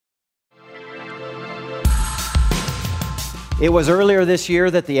It was earlier this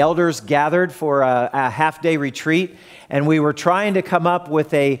year that the elders gathered for a half-day retreat, and we were trying to come up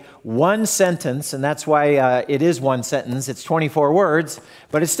with a one sentence, and that's why it is one sentence. It's 24 words,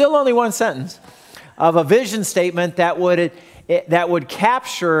 but it's still only one sentence, of a vision statement that would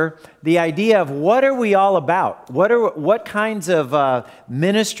capture the idea of what are we all about? What kinds of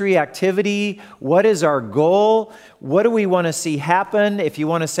ministry activity? What is our goal? What do we want to see happen? If you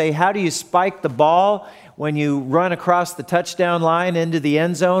want to say, how do you spike the ball when you run across the touchdown line into the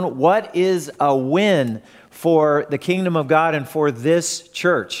end zone? What is a win for the kingdom of God and for this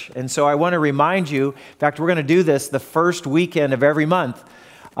church? And so I want to remind you, in fact, we're going to do this the first weekend of every month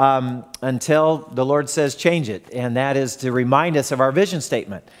until the Lord says change it, and that is to remind us of our vision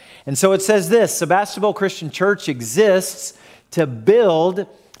statement. And so it says this: Sebastopol Christian Church exists to build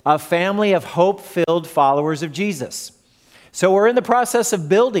a family of hope-filled followers of Jesus. So we're in the process of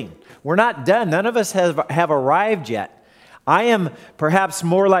building. We're not done. None of us have arrived yet. I am perhaps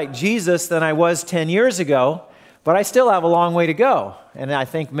more like Jesus than I was 10 years ago, but I still have a long way to go. And I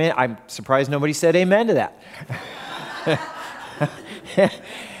think, man, I'm surprised nobody said amen to that.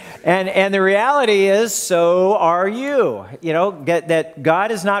 And the reality is, so are you. You know, that God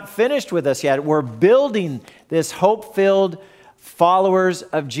is not finished with us yet. We're building this hope-filled followers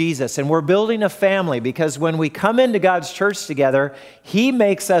of Jesus, and we're building a family, because when we come into God's church together, He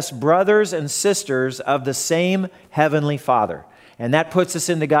makes us brothers and sisters of the same Heavenly Father. And that puts us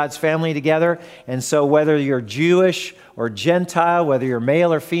into God's family together. And so whether you're Jewish or Gentile, whether you're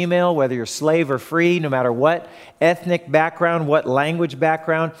male or female, whether you're slave or free, no matter what ethnic background, what language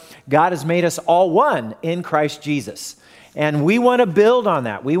background, God has made us all one in Christ Jesus. And we want to build on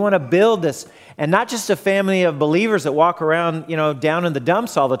that. We want to build this, and not just a family of believers that walk around, down in the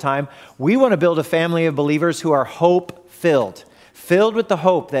dumps all the time. We want to build a family of believers who are hope-filled, filled with the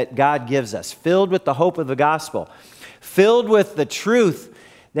hope that God gives us, filled with the hope of the gospel, filled with the truth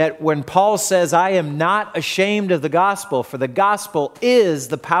that when Paul says, I am not ashamed of the gospel, for the gospel is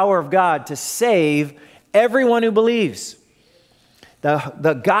the power of God to save everyone who believes.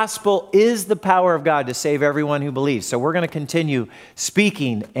 The gospel is the power of God to save everyone who believes. So we're going to continue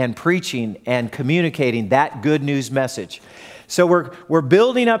speaking and preaching and communicating that good news message. So we're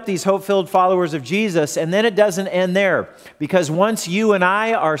building up these hope-filled followers of Jesus, and then it doesn't end there. Because once you and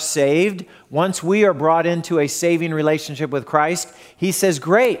I are saved, once we are brought into a saving relationship with Christ, He says,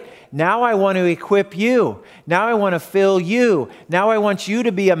 great, now I want to equip you. Now I want to fill you. Now I want you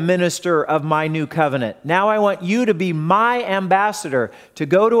to be a minister of my new covenant. Now I want you to be my ambassador to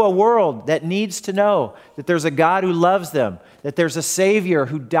go to a world that needs to know that there's a God who loves them, that there's a Savior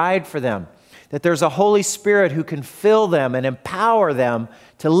who died for them, that there's a Holy Spirit who can fill them and empower them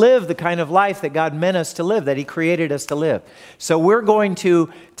to live the kind of life that God meant us to live, that He created us to live. So we're going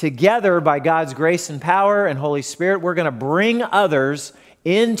to, together by God's grace and power and Holy Spirit, we're going to bring others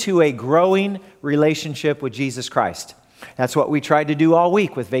into a growing relationship with Jesus Christ. That's what we tried to do all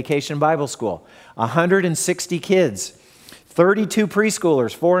week with Vacation Bible School. 160 kids, 32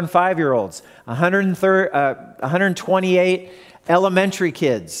 preschoolers, 4 and 5-year-olds, 128 elementary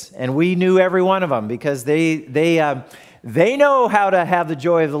kids, and we knew every one of them because they know how to have the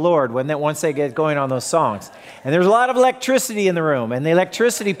joy of the Lord once they get going on those songs. And there's a lot of electricity in the room, and the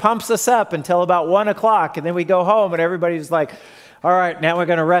electricity pumps us up until about 1 o'clock, and then we go home, and everybody's like, all right, now we're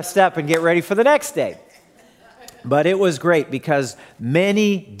going to rest up and get ready for the next day. But it was great because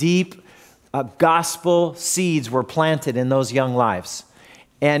many deep gospel seeds were planted in those young lives.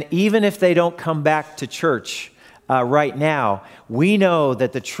 And even if they don't come back to church right now, we know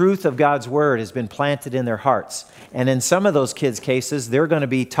that the truth of God's word has been planted in their hearts. And in some of those kids' cases, they're going to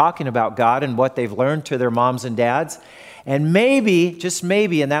be talking about God and what they've learned to their moms and dads. And maybe, just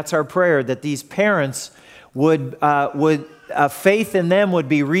maybe, and that's our prayer, that these parents would faith in them would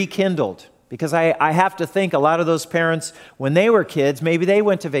be rekindled. Because I have to think a lot of those parents, when they were kids, maybe they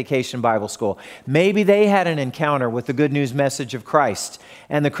went to Vacation Bible School. Maybe they had an encounter with the good news message of Christ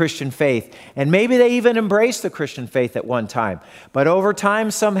and the Christian faith. And maybe they even embraced the Christian faith at one time. But over time,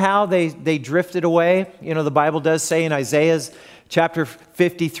 somehow, they drifted away. The Bible does say in Isaiah's chapter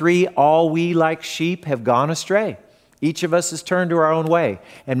 53, all we like sheep have gone astray. Each of us has turned to our own way.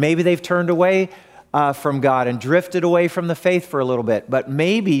 And maybe they've turned away from God and drifted away from the faith for a little bit. But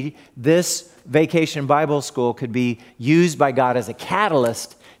maybe this Vacation Bible School could be used by God as a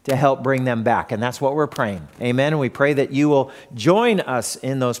catalyst to help bring them back. And that's what we're praying. Amen. And we pray that you will join us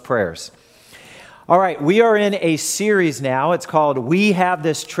in those prayers. All right, we are in a series now. It's called We Have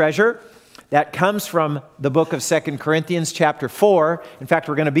This Treasure. That comes from the book of 2 Corinthians chapter 4. In fact,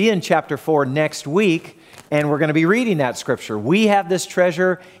 we're going to be in chapter 4 next week. And we're going to be reading that scripture. We have this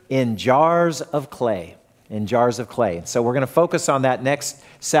treasure in jars of clay. in jars of clay. So we're going to focus on that next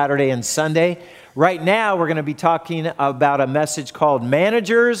Saturday and Sunday. Right now, we're going to be talking about a message called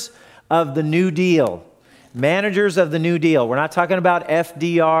Managers of the New Deal. Managers of the New Deal. We're not talking about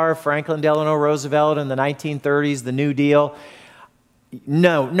FDR, Franklin Delano Roosevelt in the 1930s, the New Deal.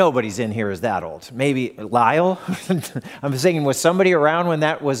 No, nobody's in here is that old. Maybe Lyle? I'm thinking, was somebody around when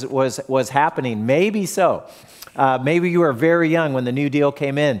that was happening? Maybe so. Maybe you were very young when the New Deal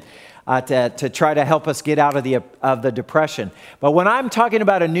came in to try to help us get out of the Depression. But when I'm talking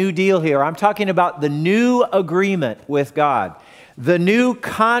about a new deal here, I'm talking about the new agreement with God, the new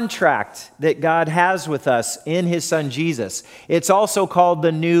contract that God has with us in His Son Jesus. It's also called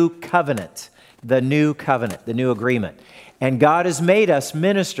the new covenant, the new agreement. And God has made us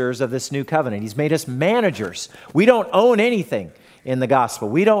ministers of this new covenant. He's made us managers. We don't own anything in the gospel.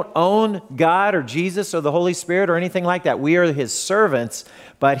 We don't own God or Jesus or the Holy Spirit or anything like that. We are His servants,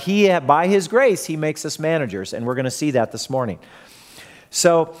 but by His grace, He makes us managers. And we're going to see that this morning.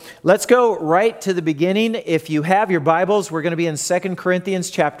 So let's go right to the beginning. If you have your Bibles, we're going to be in 2 Corinthians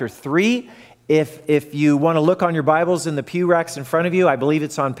chapter 3. If you want to look on your Bibles in the pew racks in front of you, I believe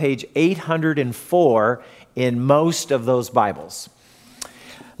it's on page 804 in most of those Bibles.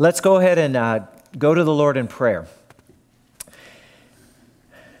 Let's go ahead and go to the Lord in prayer.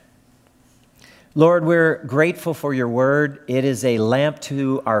 Lord, we're grateful for your word. It is a lamp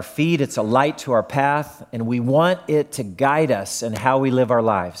to our feet. It's a light to our path, and we want it to guide us in how we live our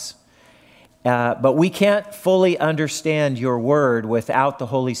lives. But we can't fully understand your word without the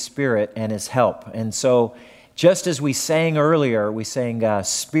Holy Spirit and His help. And so just as we sang earlier, we sang,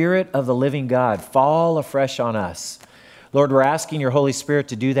 Spirit of the living God, fall afresh on us. Lord, we're asking your Holy Spirit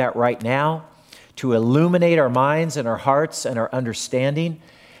to do that right now, to illuminate our minds and our hearts and our understanding.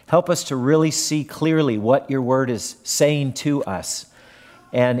 Help us to really see clearly what your word is saying to us,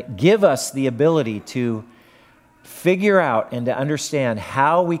 and give us the ability to figure out and to understand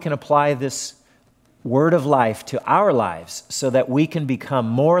how we can apply this word of life to our lives so that we can become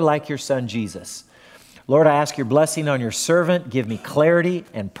more like your Son, Jesus. Lord, I ask your blessing on your servant. Give me clarity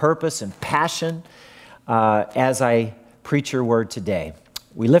and purpose and passion as I preach your word today.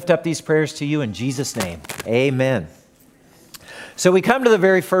 We lift up these prayers to you in Jesus' name. Amen. So we come to the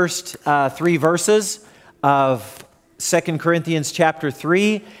very first 3 verses of 2 Corinthians chapter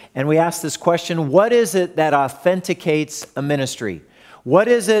 3, and we ask this question: what is it that authenticates a ministry? What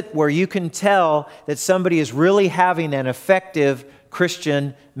is it where you can tell that somebody is really having an effective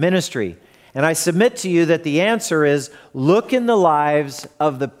Christian ministry? And I submit to you that the answer is look in the lives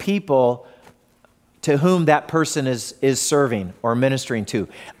of the people to whom that person is serving or ministering to.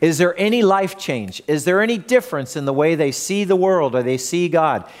 Is there any life change? Is there any difference in the way they see the world or they see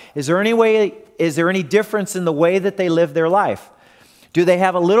God? Is there any difference in the way that they live their life? Do they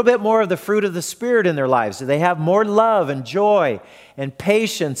have a little bit more of the fruit of the Spirit in their lives? Do they have more love and joy and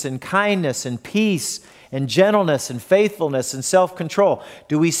patience and kindness and peace and gentleness and faithfulness and self-control?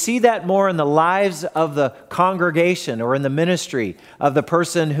 Do we see that more in the lives of the congregation or in the ministry of the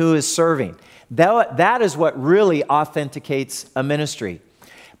person who is serving? That is what really authenticates a ministry.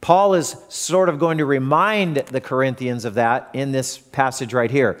 Paul is sort of going to remind the Corinthians of that in this passage right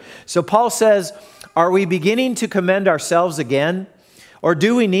here. So Paul says, are we beginning to commend ourselves again? Or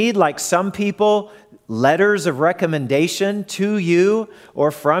do we need, like some people, letters of recommendation to you or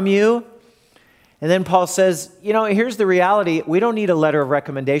from you? And then Paul says, here's the reality. We don't need a letter of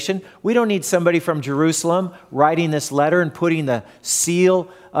recommendation. We don't need somebody from Jerusalem writing this letter and putting the seal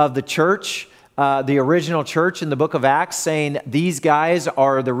of the church, the original church in the book of Acts, saying these guys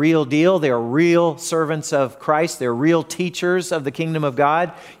are the real deal. They are real servants of Christ. They're real teachers of the kingdom of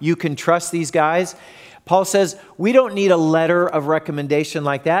God. You can trust these guys. Paul says, we don't need a letter of recommendation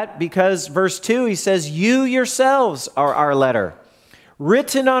like that because verse 2, he says, you yourselves are our letter,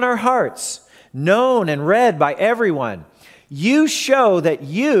 written on our hearts, known and read by everyone. You show that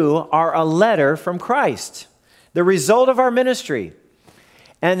you are a letter from Christ, the result of our ministry.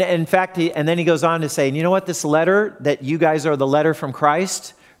 And in fact, then he goes on to say, you know what, this letter, that you guys are the letter from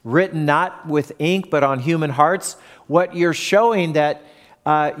Christ, written not with ink, but on human hearts, what you're showing that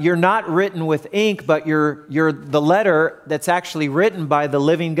you're not written with ink, but you're the letter that's actually written by the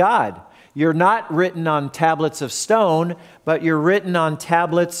living God. You're not written on tablets of stone, but you're written on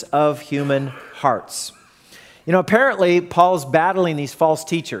tablets of human hearts. Apparently, Paul's battling these false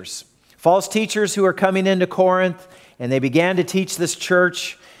teachers who are coming into Corinth, and they began to teach this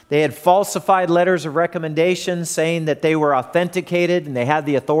church. They had falsified letters of recommendation saying that they were authenticated and they had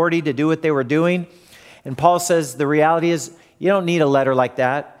the authority to do what they were doing. And Paul says the reality is you don't need a letter like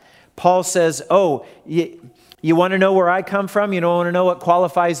that. Paul says, You want to know where I come from? You don't want to know what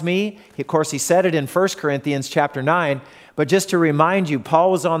qualifies me? Of course, he said it in 1 Corinthians chapter 9. But just to remind you,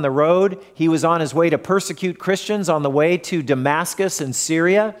 Paul was on the road. He was on his way to persecute Christians on the way to Damascus in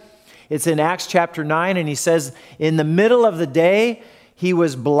Syria. It's in Acts chapter 9, and he says, in the middle of the day, he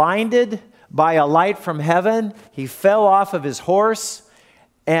was blinded by a light from heaven. He fell off of his horse,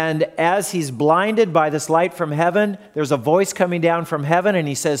 and as he's blinded by this light from heaven, there's a voice coming down from heaven, and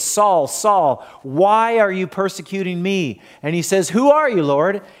he says, Saul, Saul, why are you persecuting me? And he says, who are you,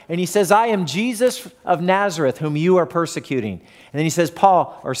 Lord? And he says, I am Jesus of Nazareth, whom you are persecuting. And then he says,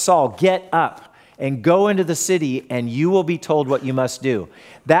 Saul, get up and go into the city, and you will be told what you must do.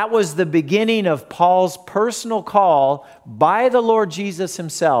 That was the beginning of Paul's personal call by the Lord Jesus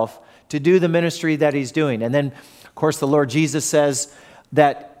himself to do the ministry that he's doing. And then, of course, the Lord Jesus says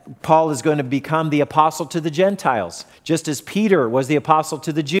that Paul is going to become the apostle to the Gentiles. Just as Peter was the apostle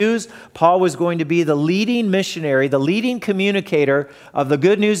to the Jews, Paul was going to be the leading missionary, the leading communicator of the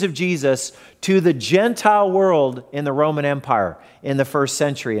good news of Jesus to the Gentile world in the Roman Empire in the first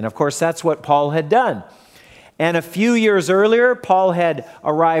century. And of course, that's what Paul had done. And a few years earlier, Paul had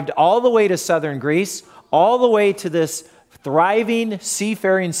arrived all the way to southern Greece, all the way to this thriving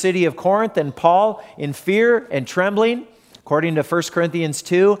seafaring city of Corinth. And Paul, in fear and trembling, according to 1 Corinthians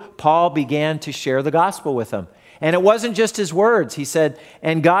 2, Paul began to share the gospel with them. And it wasn't just his words. He said,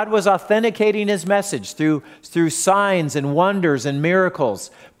 and God was authenticating his message through signs and wonders and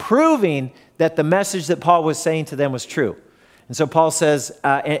miracles, proving that the message that Paul was saying to them was true. And so Paul says,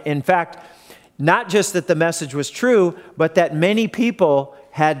 in fact, not just that the message was true, but that many people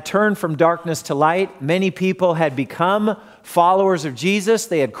had turned from darkness to light. Many people had become followers of Jesus.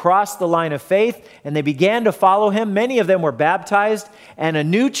 They had crossed the line of faith, and they began to follow him. Many of them were baptized, and a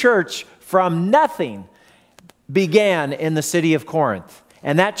new church from nothing began in the city of Corinth.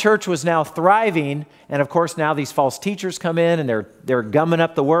 And that church was now thriving. And of course, now these false teachers come in and they're gumming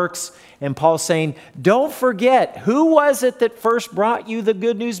up the works. And Paul's saying, don't forget, who was it that first brought you the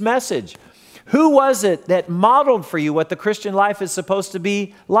good news message? Who was it that modeled for you what the Christian life is supposed to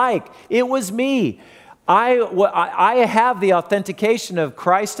be like? It was me. I have the authentication of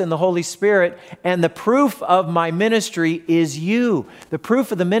Christ and the Holy Spirit, and the proof of my ministry is you. The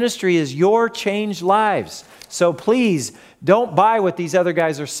proof of the ministry is your changed lives. So please, don't buy what these other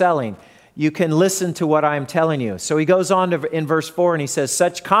guys are selling. You can listen to what I'm telling you. So he goes on in verse 4, and he says,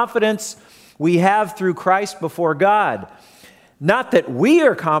 such confidence we have through Christ before God. Not that we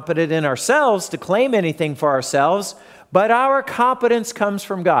are competent in ourselves to claim anything for ourselves, but our competence comes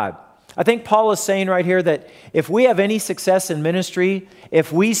from God. I think Paul is saying right here that if we have any success in ministry,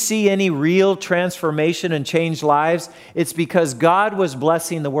 if we see any real transformation and changed lives, it's because God was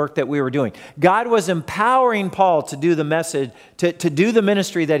blessing the work that we were doing. God was empowering Paul to do the message, to do the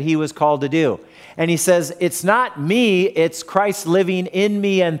ministry that he was called to do. And he says, it's not me, it's Christ living in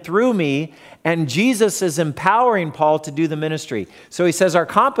me and through me. And Jesus is empowering Paul to do the ministry. So he says our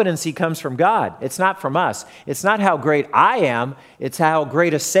competency comes from God. It's not from us. It's not how great I am. It's how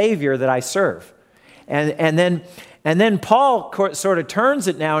great a Savior that I serve. And then Paul sort of turns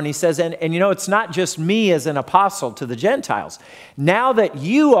it now and he says, and you know, it's not just me as an apostle to the Gentiles. Now that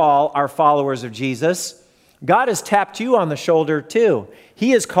you all are followers of Jesus, God has tapped you on the shoulder too. He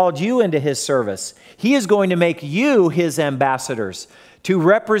has called you into his service. He is going to make you his ambassadors to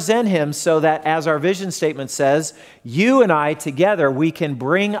represent him so that, as our vision statement says, you and I together, we can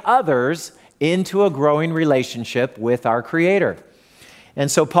bring others into a growing relationship with our Creator.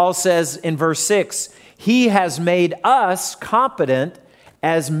 And so Paul says in verse 6, he has made us competent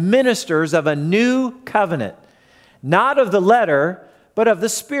as ministers of a new covenant, not of the letter, but of the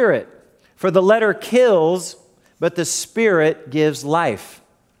Spirit. For the letter kills, but the Spirit gives life.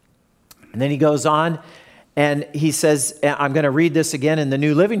 And then he goes on and he says, I'm going to read this again in the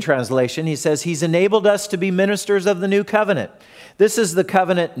New Living Translation. He says, he's enabled us to be ministers of the new covenant. This is the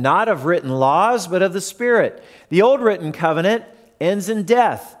covenant not of written laws, but of the Spirit. The old written covenant ends in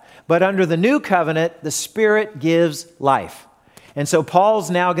death, but under the new covenant, the Spirit gives life. And so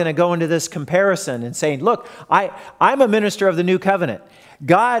Paul's now going to go into this comparison and saying, look, I'm a minister of the new covenant.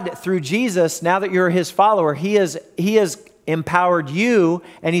 God, through Jesus, now that you're his follower, he has empowered you,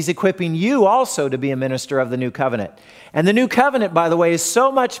 and he's equipping you also to be a minister of the new covenant. And the new covenant, by the way, is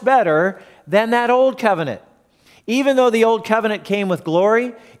so much better than that old covenant. Even though the old covenant came with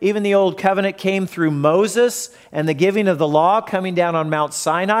glory, even the old covenant came through Moses and the giving of the law coming down on Mount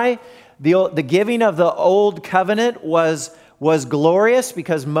Sinai, the giving of the old covenant was glorious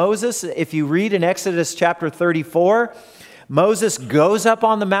because Moses, if you read in Exodus chapter 34, Moses goes up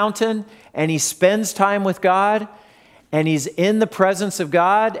on the mountain and he spends time with God, and he's in the presence of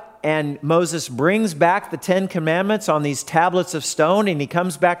God, and Moses brings back the 10 commandments on these tablets of stone, and he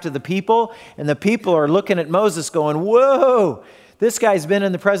comes back to the people, and the people are looking at Moses going, whoa, this guy's been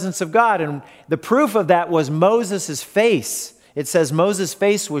in the presence of God. And the proof of that was Moses' face. It says Moses'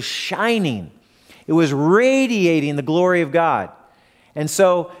 face was shining. It was radiating the glory of God. And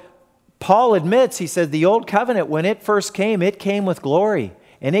so Paul admits, he said, the old covenant, when it first came, it came with glory.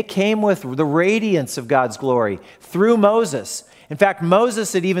 And it came with the radiance of God's glory through Moses. In fact,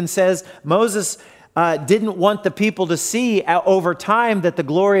 Moses, it even says, Moses didn't want the people to see over time that the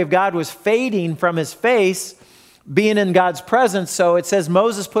glory of God was fading from his face, being in God's presence. So it says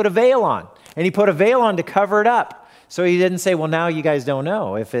Moses put a veil on, and he put a veil on to cover it up. So he didn't say, well, now you guys don't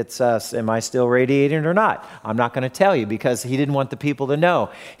know if it's am I still radiating or not? I'm not going to tell you, because he didn't want the people to know.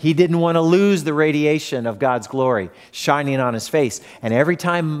 He didn't want to lose the radiation of God's glory shining on his face. And every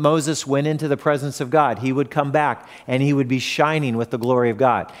time Moses went into the presence of God, he would come back and he would be shining with the glory of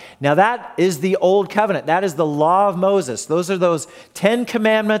God. Now that is the old covenant. That is the law of Moses. Those are those 10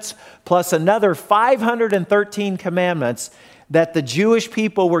 commandments plus another 513 commandments that the Jewish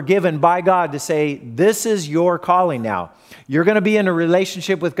people were given by God to say, this is your calling now. You're going to be in a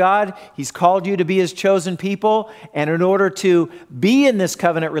relationship with God. He's called you to be his chosen people. And in order to be in this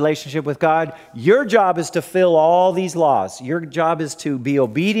covenant relationship with God, your job is to fill all these laws. Your job is to be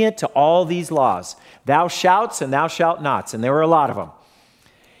obedient to all these laws. Thou shalt and thou shalt nots. And there were a lot of them.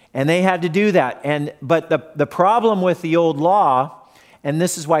 And they had to do that. But the problem with the old law, and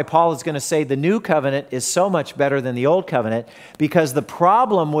this is why Paul is going to say the new covenant is so much better than the old covenant, because the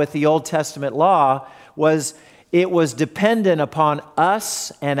problem with the Old Testament law was it was dependent upon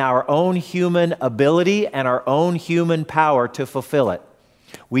us and our own human ability and our own human power to fulfill it.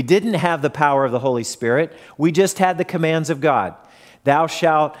 We didn't have the power of the Holy Spirit. We just had the commands of God. Thou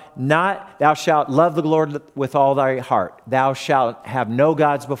shalt love the Lord with all thy heart. Thou shalt have no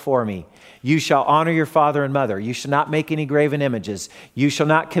gods before me. You shall honor your father and mother. You shall not make any graven images. You shall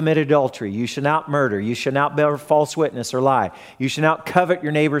not commit adultery. You shall not murder. You shall not bear false witness or lie. You shall not covet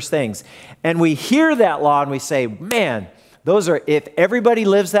your neighbor's things. And we hear that law and we say, man, if everybody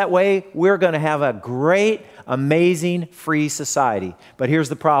lives that way, we're going to have a great, amazing, free society. But here's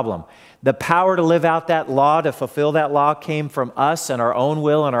the problem. The power to live out that law, to fulfill that law, came from us and our own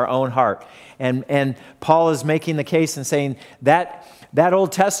will and our own heart. And Paul is making the case and saying that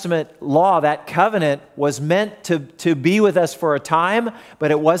Old Testament law, that covenant, was meant to be with us for a time, but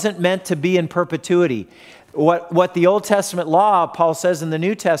it wasn't meant to be in perpetuity. What the Old Testament law, Paul says in the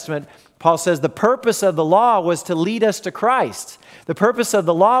New Testament, Paul says the purpose of the law was to lead us to Christ. The purpose of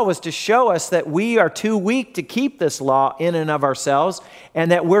the law was to show us that we are too weak to keep this law in and of ourselves,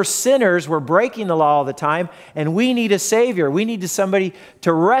 and that we're sinners, we're breaking the law all the time, and we need a Savior. We need somebody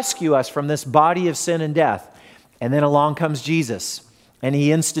to rescue us from this body of sin and death. And then along comes Jesus. And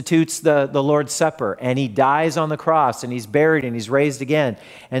he institutes the Lord's Supper, and he dies on the cross, and he's buried, and he's raised again.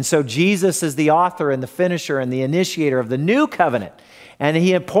 And so Jesus is the author and the finisher and the initiator of the new covenant. And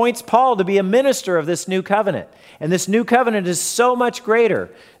he appoints Paul to be a minister of this new covenant. And this new covenant is so much greater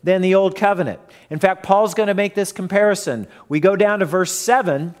than the old covenant. In fact, Paul's going to make this comparison. We go down to verse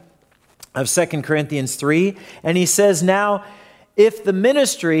 7 of 2 Corinthians 3, and he says, now, if the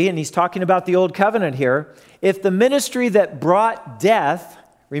ministry, and he's talking about the old covenant here, if the ministry that brought death,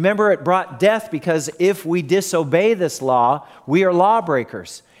 remember it brought death because if we disobey this law, we are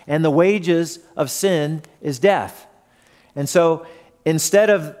lawbreakers, and the wages of sin is death. And so instead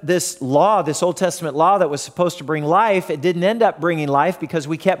of this law, this Old Testament law that was supposed to bring life, it didn't end up bringing life because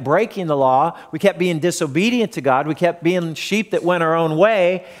we kept breaking the law. We kept being disobedient to God. We kept being sheep that went our own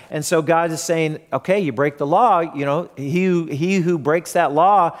way. And so God is saying, okay, you break the law. You know, he who breaks that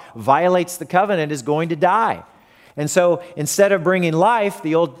law, violates the covenant, is going to die. And so instead of bringing life,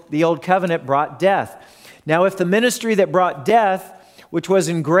 the old covenant brought death. Now, if the ministry that brought death, which was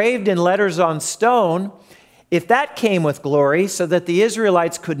engraved in letters on stone, if that came with glory, so that the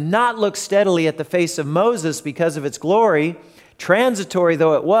Israelites could not look steadily at the face of Moses because of its glory, transitory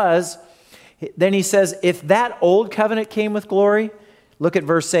though it was, then he says, if that old covenant came with glory, look at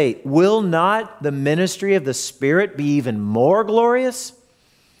verse 8, will not the ministry of the Spirit be even more glorious?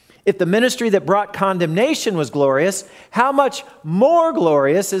 If the ministry that brought condemnation was glorious, how much more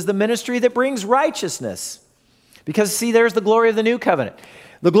glorious is the ministry that brings righteousness? Because see, there's the glory of the new covenant.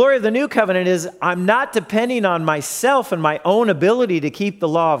 The glory of the new covenant is I'm not depending on myself and my own ability to keep the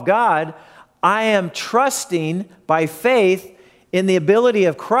law of God. I am trusting by faith in the ability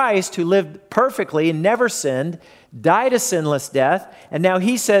of Christ, who lived perfectly and never sinned, died a sinless death, and now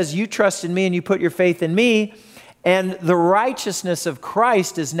he says, you trust in me and you put your faith in me, And the righteousness of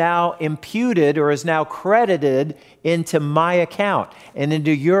Christ is now imputed or is now credited into my account and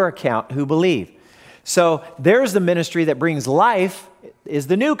into your account who believe. So there's the ministry that brings life, is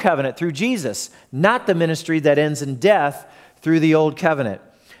the new covenant through Jesus, not the ministry that ends in death through the old covenant.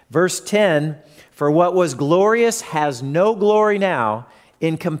 Verse 10, for what was glorious has no glory now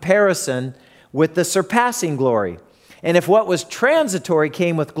in comparison with the surpassing glory. And if what was transitory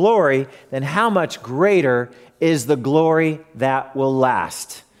came with glory, then how much greater is the glory that will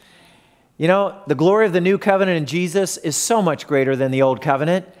last? You know, the glory of the new covenant in Jesus is so much greater than the old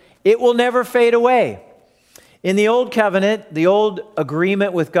covenant. It will never fade away. In the old covenant, the old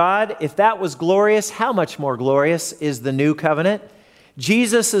agreement with God, if that was glorious, how much more glorious is the new covenant?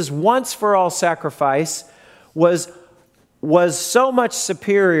 Jesus' once for all sacrifice was so much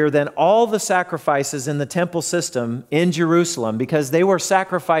superior than all the sacrifices in the temple system in Jerusalem, because they were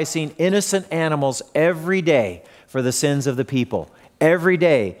sacrificing innocent animals every day for the sins of the people. Every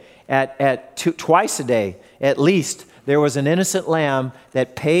day, twice a day at least, there was an innocent lamb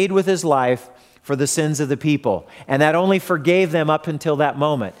that paid with his life for the sins of the people. And that only forgave them up until that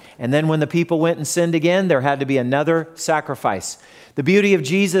moment. And then when the people went and sinned again, there had to be another sacrifice. The beauty of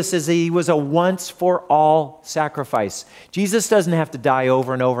Jesus is that he was a once-for-all sacrifice. Jesus doesn't have to die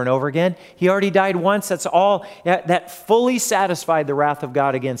over and over and over again. He already died once. That's all. That fully satisfied the wrath of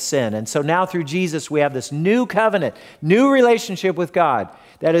God against sin. And so now through Jesus, we have this new covenant, new relationship with God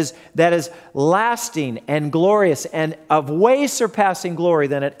that is lasting and glorious and of way surpassing glory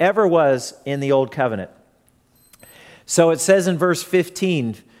than it ever was in the old covenant. So it says in verse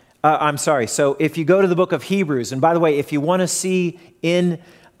 15, so if you go to the book of Hebrews, and by the way, if you want to see in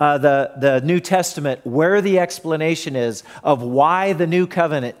the New Testament where the explanation is of why the new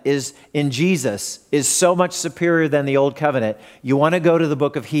covenant is in Jesus is so much superior than the old covenant, you want to go to the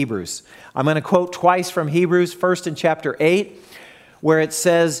book of Hebrews. I'm going to quote twice from Hebrews, first in chapter 8, where it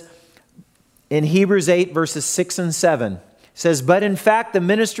says in Hebrews 8, verses 6 and 7, says, but in fact, the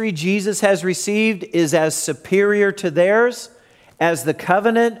ministry Jesus has received is as superior to theirs as the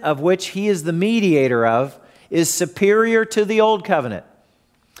covenant of which he is the mediator of is superior to the old covenant.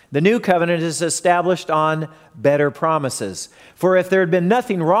 The new covenant is established on better promises. For if there had been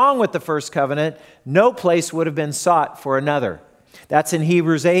nothing wrong with the first covenant, no place would have been sought for another. That's in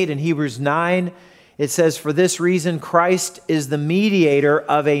Hebrews 8 and Hebrews 9. It says, for this reason, Christ is the mediator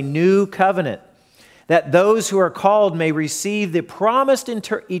of a new covenant, that those who are called may receive the promised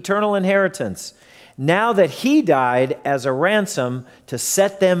eternal inheritance, now that he died as a ransom to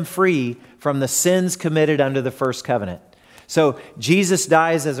set them free from the sins committed under the first covenant. So Jesus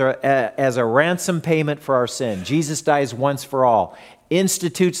dies as a ransom payment for our sin. Jesus dies once for all,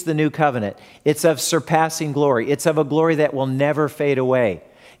 institutes the new covenant. It's of surpassing glory. It's of a glory that will never fade away.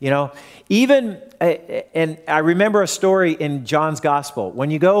 You know, and I remember a story in John's gospel.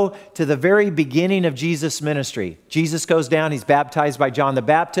 When you go to the very beginning of Jesus' ministry, Jesus goes down, he's baptized by John the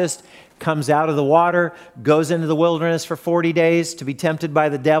Baptist, comes out of the water, goes into the wilderness for 40 days to be tempted by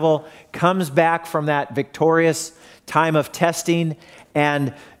the devil, comes back from that victorious time of testing,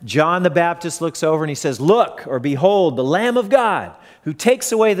 and John the Baptist looks over and he says, look, or behold, the Lamb of God who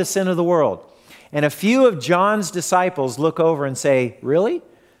takes away the sin of the world. And a few of John's disciples look over and say, really?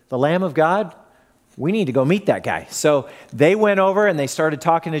 The Lamb of God? We need to go meet that guy. So they went over and they started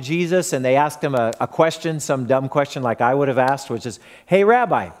talking to Jesus, and they asked him a question, some dumb question like I would have asked, which is, hey,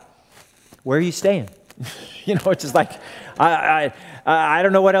 Rabbi, where are you staying? You know, it's just like, I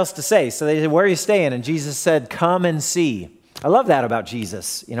don't know what else to say. So they said, where are you staying? And Jesus said, come and see. I love that about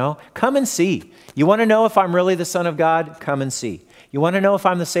Jesus, you know, come and see. You want to know if I'm really the Son of God? Come and see. You want to know if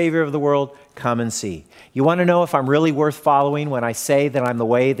I'm the Savior of the world? Come and see. You want to know if I'm really worth following when I say that I'm the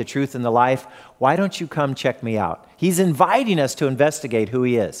way, the truth, and the life? Why don't you come check me out? He's inviting us to investigate who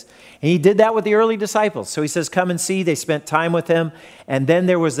he is. And he did that with the early disciples. So he says, come and see. They spent time with him. And then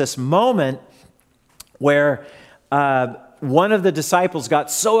there was this moment where one of the disciples got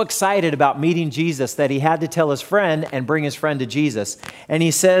so excited about meeting Jesus that he had to tell his friend and bring his friend to Jesus. And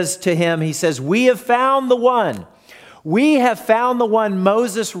he says to him, we have found the one. We have found the one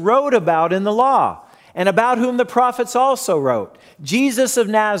Moses wrote about in the law, and about whom the prophets also wrote, Jesus of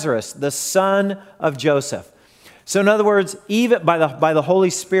Nazareth, the son of Joseph. So in other words, even by the Holy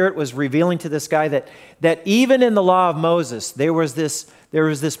Spirit was revealing to this guy that even in the law of Moses, there was this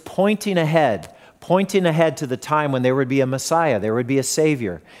pointing ahead to the time when there would be a Messiah, there would be a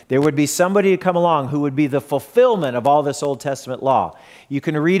Savior. There would be somebody to come along who would be the fulfillment of all this Old Testament law. You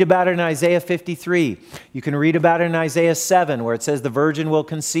can read about it in Isaiah 53. You can read about it in Isaiah 7, where it says the virgin will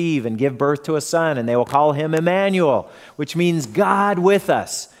conceive and give birth to a son, and they will call him Emmanuel, which means God with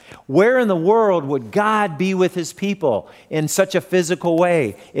us. Where in the world would God be with his people in such a physical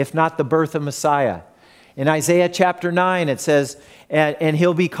way, if not the birth of Messiah? In Isaiah chapter 9, it says, and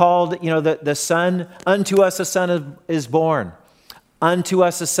he'll be called, the son, unto us a son is born. Unto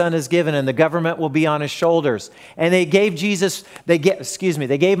us a son is given, and the government will be on his shoulders. And they gave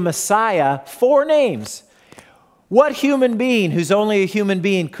Messiah 4 names. What human being, who's only a human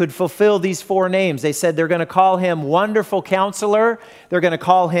being, could fulfill these 4 names? They said they're going to call him Wonderful Counselor. They're going to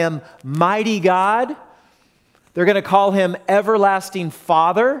call him Mighty God. They're going to call him Everlasting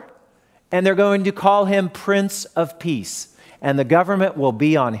Father. And they're going to call him Prince of Peace. And the government will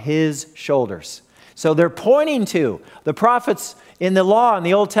be on his shoulders. So they're pointing to, the prophets in the law in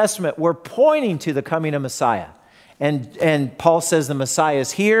the Old Testament were pointing to the coming of Messiah. And Paul says the Messiah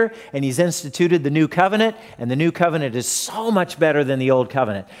is here, and he's instituted the new covenant, and the new covenant is so much better than the old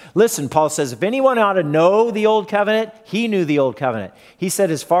covenant. Listen, Paul says, if anyone ought to know the old covenant, he knew the old covenant. He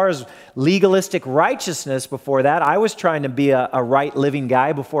said, as far as legalistic righteousness before that, I was trying to be a right living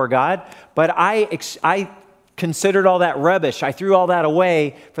guy before God, but I considered all that rubbish. I threw all that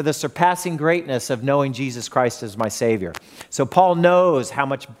away for the surpassing greatness of knowing Jesus Christ as my Savior. So Paul knows how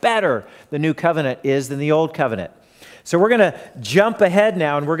much better the new covenant is than the old covenant. So we're going to jump ahead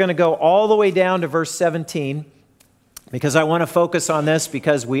now, and we're going to go all the way down to verse 17, because I want to focus on this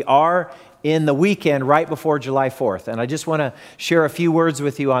because we are in the weekend right before July 4th. And I just want to share a few words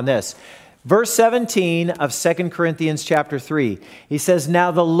with you on this. Verse 17 of 2 Corinthians chapter 3, he says,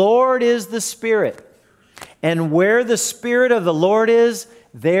 now the Lord is the Spirit. And where the Spirit of the Lord is,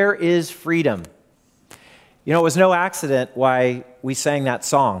 there is freedom. It was no accident why we sang that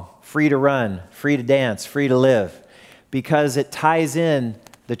song, free to run, free to dance, free to live, because it ties in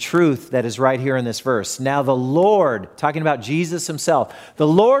the truth that is right here in this verse. Now the Lord, talking about Jesus himself, the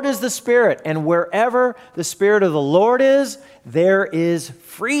Lord is the Spirit, and wherever the Spirit of the Lord is, there is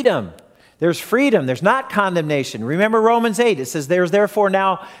freedom. There's freedom. There's not condemnation. Remember Romans 8. It says, there's therefore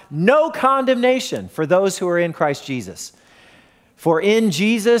now no condemnation for those who are in Christ Jesus. For in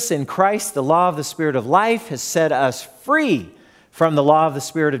Jesus, in Christ, the law of the Spirit of life has set us free from the law of the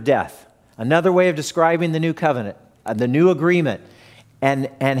Spirit of death. Another way of describing the new covenant, the new agreement,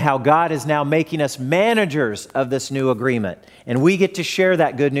 and how God is now making us managers of this new agreement. And we get to share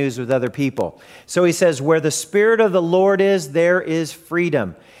that good news with other people. So he says, where the Spirit of the Lord is, there is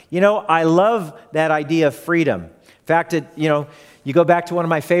freedom. I love that idea of freedom. In fact, you go back to one of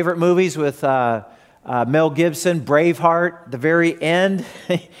my favorite movies with Mel Gibson, Braveheart, the very end,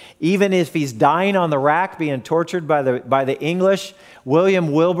 even if he's dying on the rack, being tortured by the English, William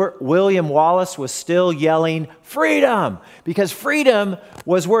Wallace was still yelling, freedom, because freedom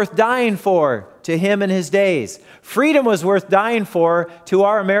was worth dying for to him in his days. Freedom was worth dying for to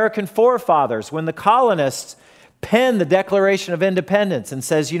our American forefathers when the colonists penned the Declaration of Independence and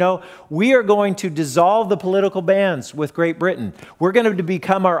says, we are going to dissolve the political bands with Great Britain. We're going to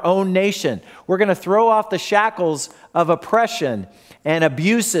become our own nation. We're going to throw off the shackles of oppression and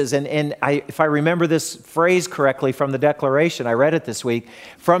abuses. And if I remember this phrase correctly from the Declaration, I read it this week,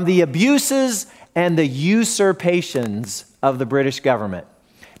 from the abuses and the usurpations of the British government.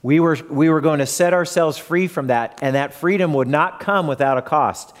 We were going to set ourselves free from that, and that freedom would not come without a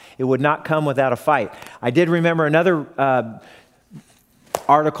cost. It would not come without a fight. I did remember another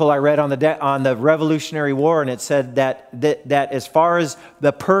article I read on the Revolutionary War, and it said that as far as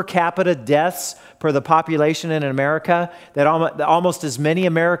the per capita deaths per the population in America, that almost as many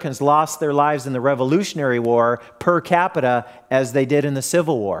Americans lost their lives in the Revolutionary War per capita as they did in the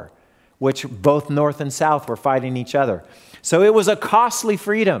Civil War, which both North and South were fighting each other. So it was a costly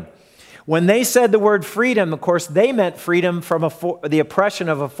freedom. When they said the word freedom, of course, they meant freedom from the oppression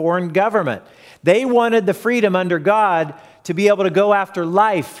of a foreign government. They wanted the freedom under God to be able to go after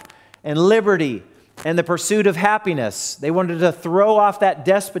life and liberty and the pursuit of happiness. They wanted to throw off that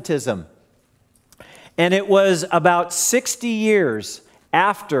despotism. And it was about 60 years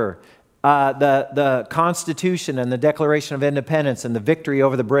after the Constitution and the Declaration of Independence and the victory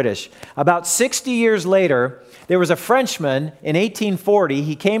over the British. About 60 years later, there was a Frenchman in 1840.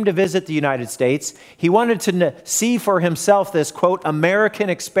 He came to visit the United States. He wanted to see for himself this, quote, American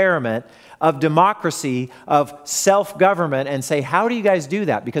experiment of democracy, of self-government, and say, how do you guys do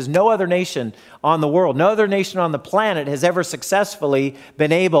that? Because no other nation on the world, no other nation on the planet has ever successfully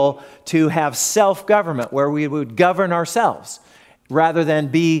been able to have self-government where we would govern ourselves, rather than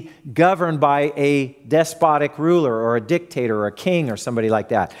be governed by a despotic ruler or a dictator or a king or somebody like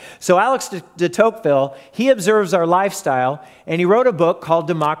that. So Alex de Tocqueville, he observes our lifestyle, and he wrote a book called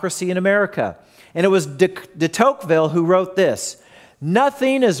Democracy in America. And it was de Tocqueville who wrote this: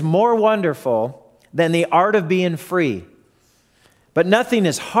 nothing is more wonderful than the art of being free. But nothing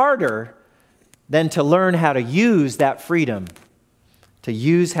is harder than to learn how to use that freedom, to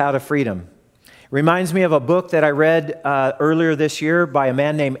use how to freedom. It reminds me of a book that I read earlier this year by a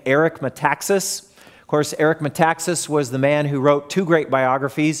man named Eric Metaxas. Of course, Eric Metaxas was the man who wrote two great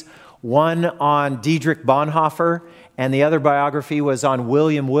biographies, one on Dietrich Bonhoeffer, and the other biography was on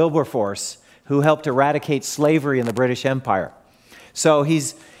William Wilberforce, who helped eradicate slavery in the British Empire. So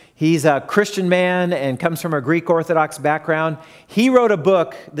he's a Christian man and comes from a Greek Orthodox background. He wrote a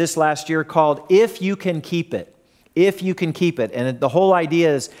book this last year called If You Can Keep It. If You Can Keep It. And the whole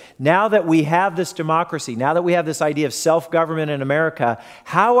idea is, now that we have this democracy, now that we have this idea of self-government in America,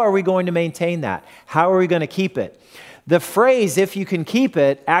 how are we going to maintain that? How are we going to keep it? The phrase, if you can keep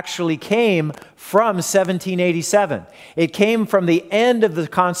it, actually came from 1787. It came from the end of the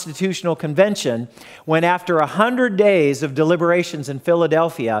Constitutional Convention when, after 100 days of deliberations in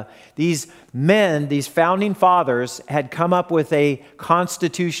Philadelphia, these men, these founding fathers, had come up with a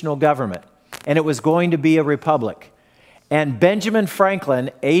constitutional government, and it was going to be a republic. And Benjamin Franklin,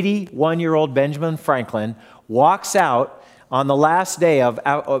 81-year-old Benjamin Franklin, walks out on the last day of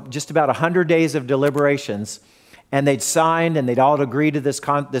just about 100 days of deliberations. And they'd signed and they'd all agreed to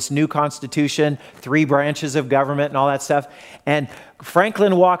this new constitution, 3 branches of government and all that stuff. And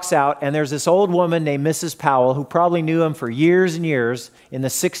Franklin walks out, and there's this old woman named Mrs. Powell who probably knew him for years and years, in the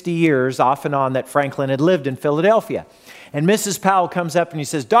 60 years off and on that Franklin had lived in Philadelphia. And Mrs. Powell comes up and he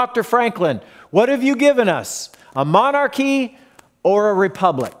says, "Dr. Franklin, what have you given us? A monarchy or a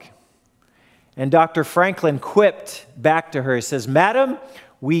republic?" And Dr. Franklin quipped back to her, he says, "Madam,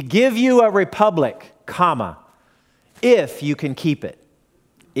 we give you a republic, comma, if you can keep it."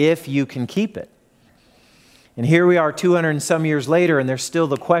 If you can keep it. And here we are 200 and some years later, and there's still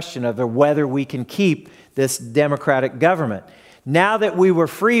the question of whether we can keep this democratic government. Now that we were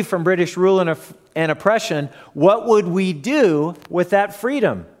free from British rule and oppression, what would we do with that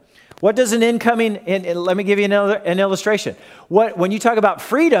freedom? What does an incoming, and let me give you an illustration. When you talk about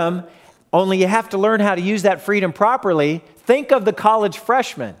freedom, only you have to learn how to use that freedom properly. Think of the college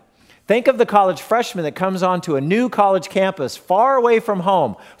freshman. Think of the college freshman that comes onto a new college campus far away from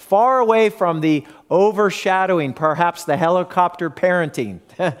home, far away from the overshadowing, perhaps the helicopter parenting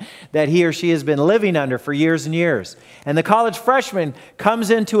that he or she has been living under for years and years. And the college freshman comes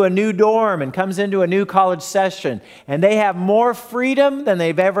into a new dorm and comes into a new college session, and they have more freedom than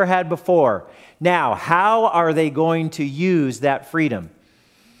they've ever had before. Now, how are they going to use that freedom?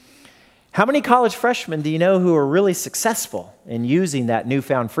 How many college freshmen do you know who are really successful in using that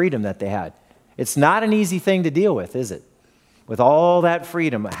newfound freedom that they had? It's not an easy thing to deal with, is it? With all that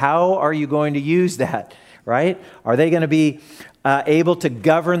freedom, how are you going to use that, right? Are they going to be able to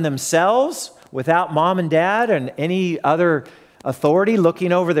govern themselves without mom and dad and any other authority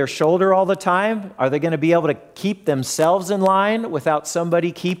looking over their shoulder all the time? Are they going to be able to keep themselves in line without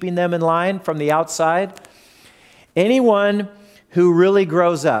somebody keeping them in line from the outside? Anyone who really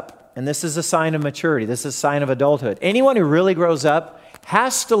grows up, and this is a sign of maturity, this is a sign of adulthood. Anyone who really grows up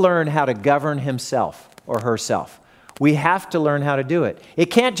has to learn how to govern himself or herself. We have to learn how to do it. It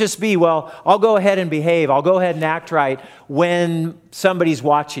can't just be, well, I'll go ahead and behave, I'll go ahead and act right when somebody's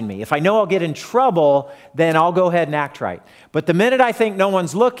watching me. If I know I'll get in trouble, then I'll go ahead and act right. But the minute I think no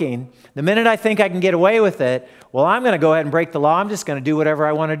one's looking, the minute I think I can get away with it, well, I'm going to go ahead and break the law. I'm just going to do whatever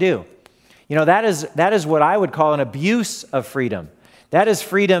I want to do. You know, that is what I would call an abuse of freedom. That is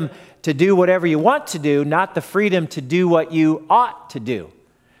freedom to do whatever you want to do, not the freedom to do what you ought to do,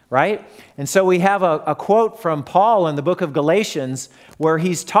 right? And so we have a quote from Paul in the book of Galatians where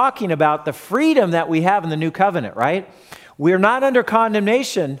he's talking about the freedom that we have in the new covenant, right? We're not under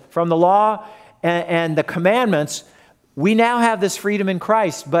condemnation from the law and the commandments. We now have this freedom in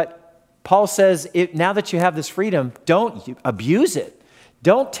Christ, but Paul says, now that you have this freedom, don't abuse it.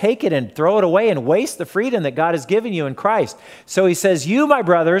 Don't take it and throw it away and waste the freedom that God has given you in Christ. So he says, you, my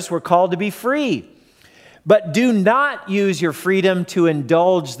brothers, were called to be free. But do not use your freedom to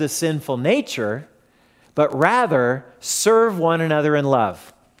indulge the sinful nature, but rather serve one another in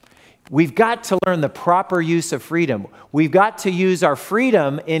love. We've got to learn the proper use of freedom. We've got to use our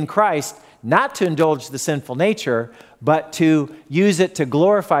freedom in Christ not to indulge the sinful nature, but to use it to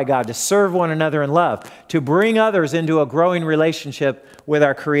glorify God, to serve one another in love, to bring others into a growing relationship with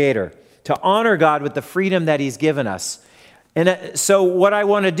our Creator, to honor God with the freedom that He's given us. And so what I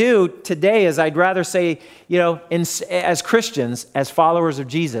want to do today is I'd rather say, you know, as Christians, as followers of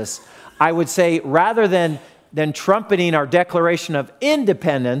Jesus, I would say rather than trumpeting our declaration of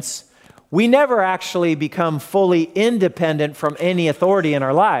independence, we never actually become fully independent from any authority in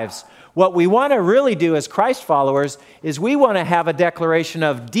our lives. What we want to really do as Christ followers is we want to have a declaration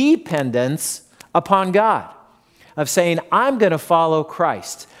of dependence upon God. of saying, I'm going to follow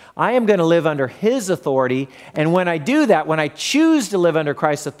Christ. I am going to live under his authority. And when I do that, when I choose to live under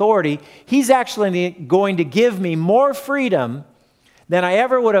Christ's authority, he's actually going to give me more freedom than I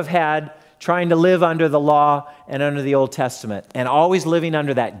ever would have had trying to live under the law and under the Old Testament, and always living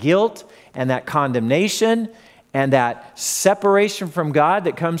under that guilt and that condemnation and that separation from God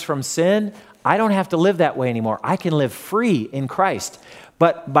that comes from sin. I don't have to live that way anymore. I can live free in Christ.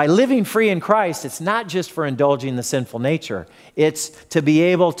 But by living free in Christ, it's not just for indulging the sinful nature. It's to be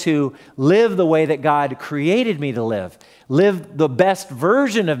able to live the way that God created me to live the best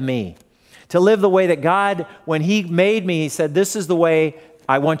version of me, to live the way that God, when he made me, he said, this is the way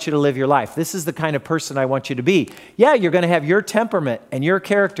I want you to live your life. This is the kind of person I want you to be. Yeah, you're going to have your temperament and your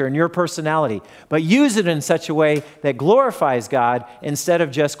character and your personality, but use it in such a way that glorifies God instead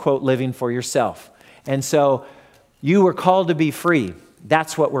of just, quote, living for yourself. And so you were called to be free.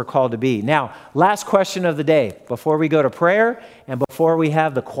 That's what we're called to be. Now, last question of the day, before we go to prayer and before we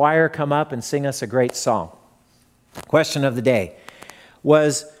have the choir come up and sing us a great song. Question of the day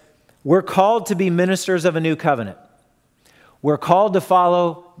was, we're called to be ministers of a new covenant. We're called to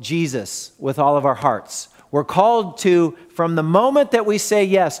follow Jesus with all of our hearts. We're called to, from the moment that we say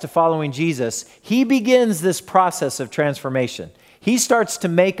yes to following Jesus, he begins this process of transformation. He starts to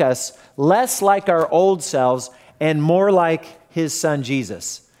make us less like our old selves and more like his son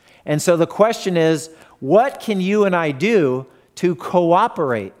Jesus. And so the question is, what can you and I do to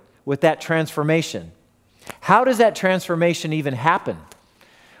cooperate with that transformation? How does that transformation even happen?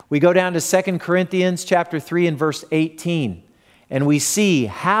 We go down to 2 Corinthians chapter 3 and verse 18, and we see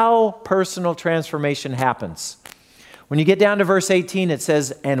how personal transformation happens. When you get down to verse 18, it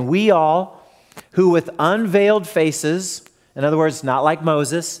says, and we all who with unveiled faces, in other words, not like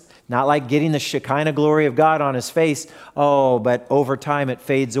Moses, not like getting the Shekinah glory of God on his face. Oh, but over time it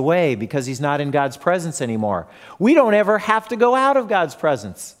fades away because he's not in God's presence anymore. We don't ever have to go out of God's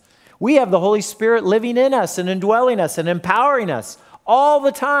presence. We have the Holy Spirit living in us and indwelling us and empowering us all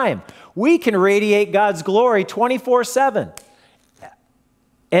the time. We can radiate God's glory 24/7.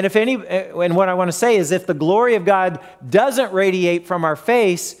 And what I want to say is, if the glory of God doesn't radiate from our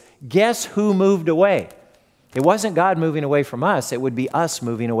face, guess who moved away? It wasn't God moving away from us. It would be us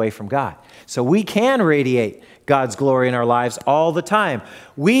moving away from God. So we can radiate God's glory in our lives all the time.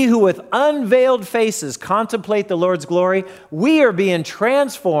 We who with unveiled faces contemplate the Lord's glory, we are being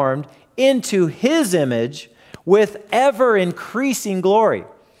transformed into his image with ever increasing glory.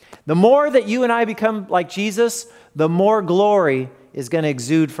 The more that you and I become like Jesus, the more glory is going to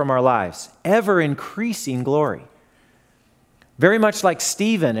exude from our lives. Ever increasing glory. Very much like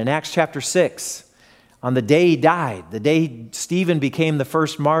Stephen in Acts chapter 6. On the day he died, the day Stephen became the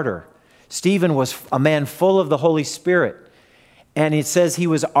first martyr, Stephen was a man full of the Holy Spirit. And it says he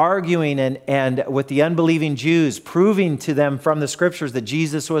was arguing and with the unbelieving Jews, proving to them from the scriptures that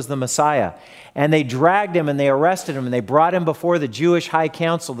Jesus was the Messiah. And they dragged him and they arrested him and they brought him before the Jewish high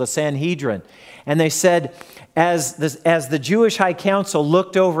council, the Sanhedrin. And they said, as the Jewish high council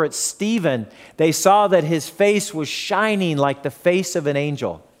looked over at Stephen, they saw that his face was shining like the face of an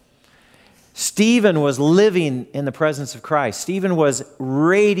angel. Stephen was living in the presence of Christ. Stephen was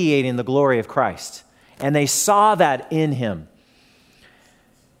radiating the glory of Christ. And they saw that in him.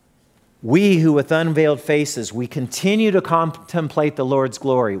 We who with unveiled faces, we continue to contemplate the Lord's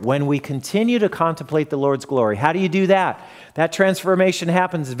glory. When we continue to contemplate the Lord's glory, how do you do that? That transformation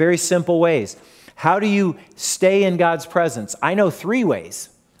happens in very simple ways. How do you stay in God's presence? I know 3 ways.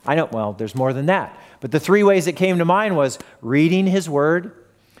 There's more than that. But the 3 ways that came to mind was reading his word,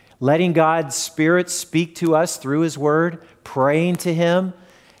 letting God's Spirit speak to us through his word, praying to him,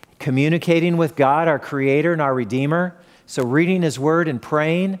 communicating with God, our Creator and our Redeemer. So reading his word and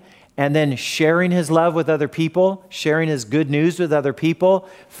praying, and then sharing his love with other people, sharing his good news with other people,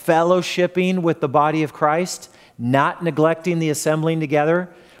 fellowshipping with the body of Christ, not neglecting the assembling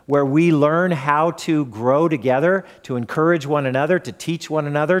together, where we learn how to grow together, to encourage one another, to teach one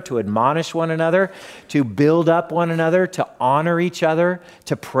another, to admonish one another, to build up one another, to honor each other,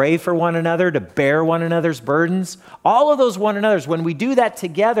 to pray for one another, to bear one another's burdens. All of those one another's, when we do that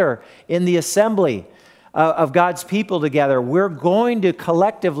together in the assembly of God's people together, we're going to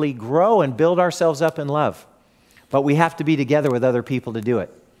collectively grow and build ourselves up in love. But we have to be together with other people to do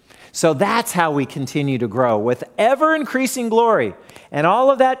it. So that's how we continue to grow with ever increasing glory. And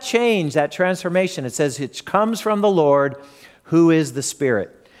all of that change, that transformation, it says it comes from the Lord who is the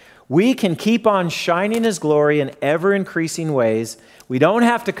Spirit. We can keep on shining his glory in ever increasing ways. We don't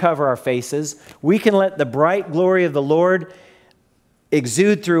have to cover our faces. We can let the bright glory of the Lord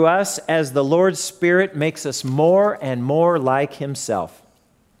exude through us as the Lord's Spirit makes us more and more like himself.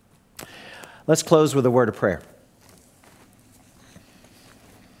 Let's close with a word of prayer.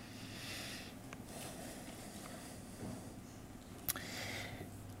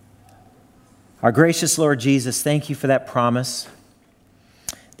 Our gracious Lord Jesus, thank you for that promise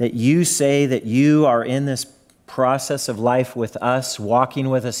that you say that you are in this process of life with us, walking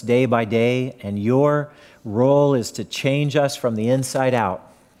with us day by day, and your role is to change us from the inside out.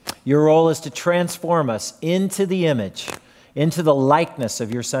 Your role is to transform us into the image, into the likeness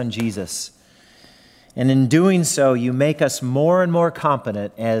of your Son, Jesus. And in doing so, you make us more and more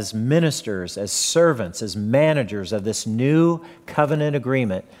competent as ministers, as servants, as managers of this new covenant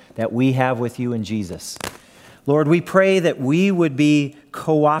agreement that we have with you in Jesus. Lord, we pray that we would be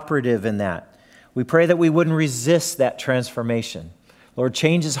cooperative in that. We pray that we wouldn't resist that transformation. Lord,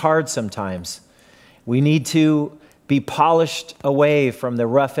 change is hard sometimes. We need to be polished away from the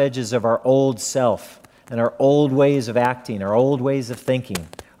rough edges of our old self and our old ways of acting, our old ways of thinking,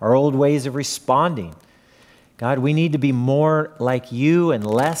 our old ways of responding. God, we need to be more like you and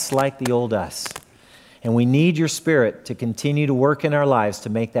less like the old us. And we need your Spirit to continue to work in our lives to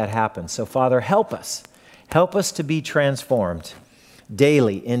make that happen. So, Father, help us. Help us to be transformed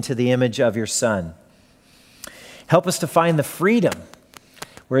daily into the image of your Son. Help us to find the freedom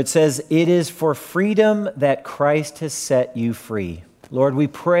where it says, it is for freedom that Christ has set you free. Lord, we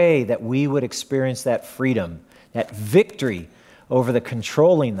pray that we would experience that freedom, that victory over the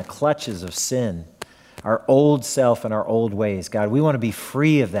controlling, the clutches of sin, our old self and our old ways. God, we want to be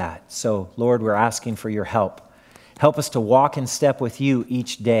free of that. So, Lord, we're asking for your help. Help us to walk in step with you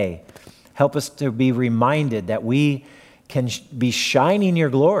each day. Help us to be reminded that we can be shining your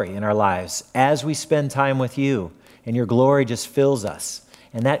glory in our lives as we spend time with you, and your glory just fills us.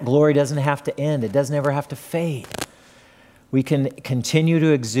 And that glory doesn't have to end. It doesn't ever have to fade. We can continue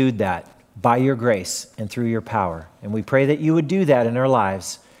to exude that by your grace and through your power. And we pray that you would do that in our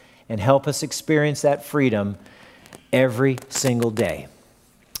lives and help us experience that freedom every single day.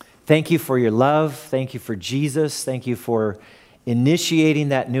 Thank you for your love. Thank you for Jesus. Thank you for initiating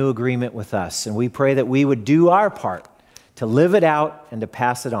that new agreement with us. And we pray that we would do our part to live it out and to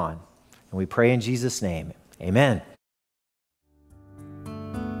pass it on. And we pray in Jesus' name, amen.